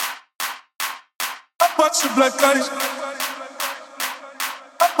Apache blackout.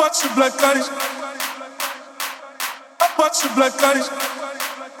 Apache blackout. Apache blackout.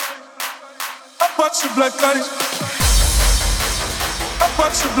 Apache blackout.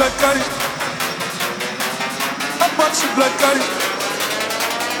 Apache blackout. Apache blackout.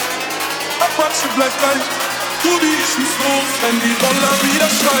 Apache blackout. Du bist los, wenn die Roller wieder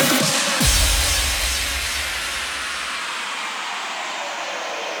schreien.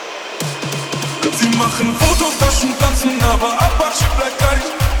 Sie machen Fototaschen, tanzen, aber Apache blackout.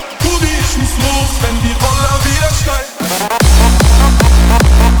 Du bist los, wenn die Roller wieder schreien.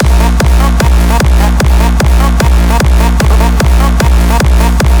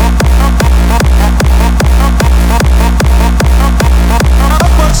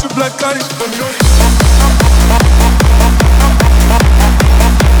 Black